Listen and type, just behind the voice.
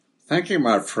Thank you,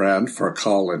 my friend, for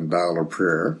calling Dial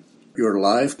Prayer. Your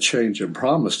life-changing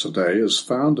promise today is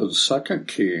found in 2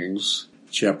 Kings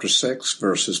chapter 6,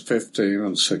 verses 15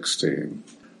 and 16.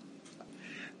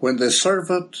 When the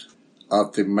servant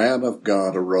of the man of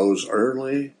God arose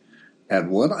early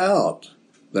and went out,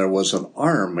 there was an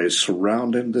army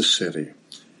surrounding the city,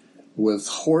 with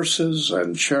horses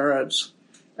and chariots,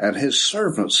 and his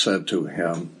servant said to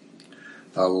him,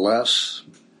 "Alas,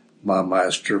 my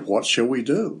master, what shall we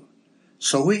do?"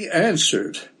 So he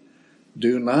answered,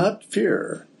 "Do not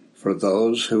fear, for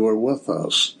those who are with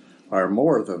us are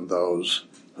more than those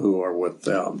who are with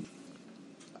them."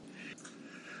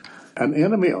 An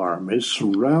enemy army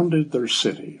surrounded their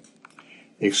city.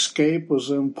 Escape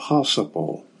was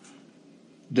impossible.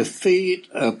 Defeat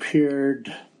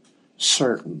appeared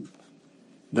certain.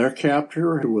 Their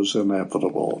capture was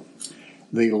inevitable.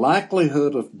 The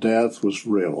likelihood of death was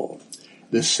real.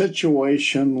 The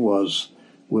situation was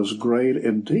great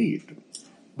indeed.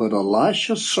 But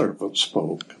Elisha's servant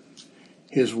spoke.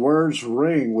 His words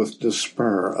ring with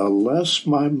despair. "Alas,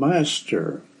 my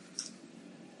master,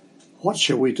 what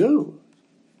shall we do?"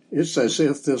 It's as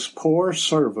if this poor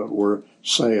servant were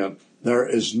saying, there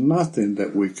is nothing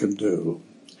that we can do.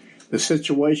 The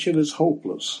situation is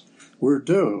hopeless. We're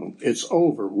doomed. It's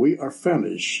over. We are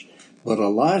finished. But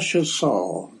Elisha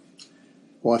saw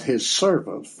what his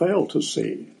servant failed to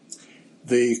see.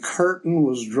 The curtain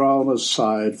was drawn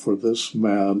aside for this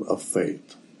man of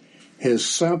faith. His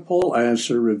simple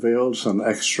answer reveals an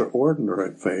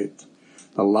extraordinary faith.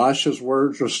 Elisha's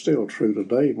words are still true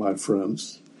today, my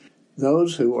friends.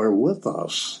 Those who are with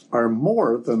us are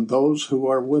more than those who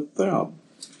are with them.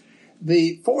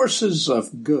 The forces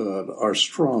of good are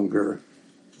stronger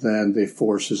than the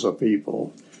forces of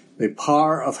evil. The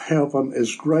power of heaven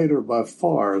is greater by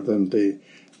far than the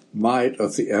might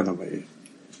of the enemy.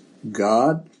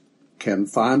 God can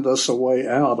find us a way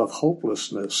out of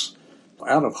hopelessness,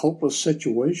 out of hopeless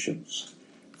situations.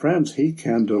 Friends, He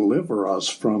can deliver us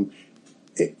from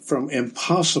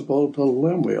impossible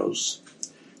dilemmas.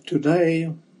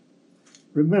 Today,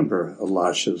 remember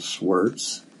Elisha's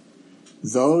words.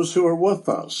 Those who are with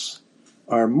us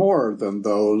are more than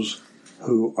those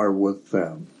who are with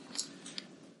them.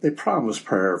 The promise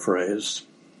paraphrased.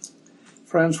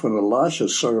 Friends, when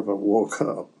Elisha's servant woke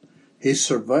up, he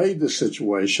surveyed the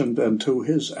situation, and to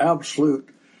his absolute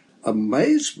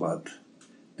amazement,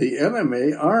 the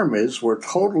enemy armies were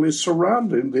totally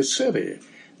surrounding the city.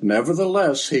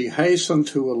 Nevertheless, he hastened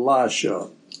to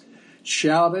Elisha,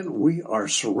 shouting, "We are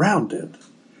surrounded.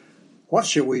 What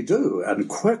shall we do?" And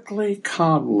quickly,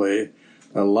 calmly,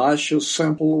 Elisha's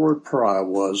simple reply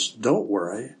was, "Don't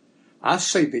worry. I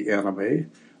see the enemy,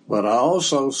 but I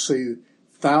also see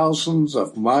thousands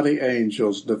of mighty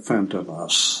angels defending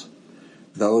us."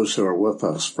 Those who are with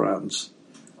us, friends,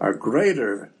 are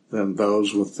greater than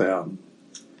those with them.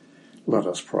 Let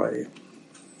us pray.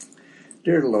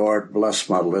 Dear Lord, bless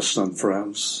my listening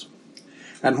friends.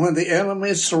 And when the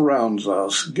enemy surrounds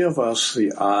us, give us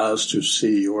the eyes to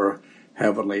see your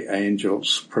heavenly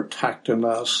angels protecting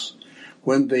us.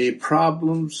 When the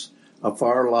problems of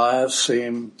our lives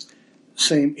seem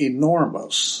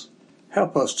enormous,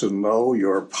 help us to know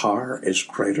your power is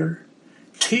greater.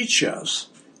 Teach us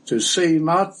to see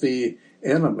not the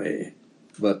enemy,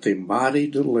 but the mighty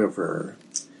deliverer.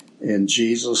 In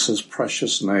Jesus'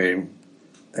 precious name,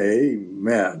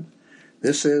 amen.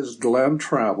 This is Glenn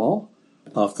Trammell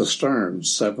of the Stern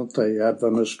Seventh-day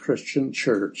Adventist Christian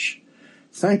Church.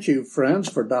 Thank you, friends,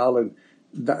 for dialing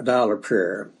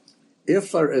prayer.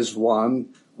 If there is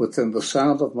one within the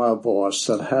sound of my voice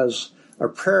that has a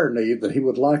prayer need that he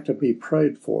would like to be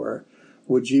prayed for,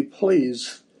 would you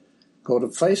please go to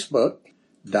Facebook,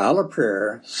 Dial a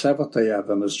Prayer, Seventh-day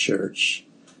Adventist Church.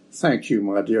 Thank you,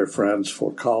 my dear friends,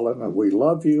 for calling, and we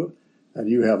love you, and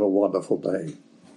you have a wonderful day.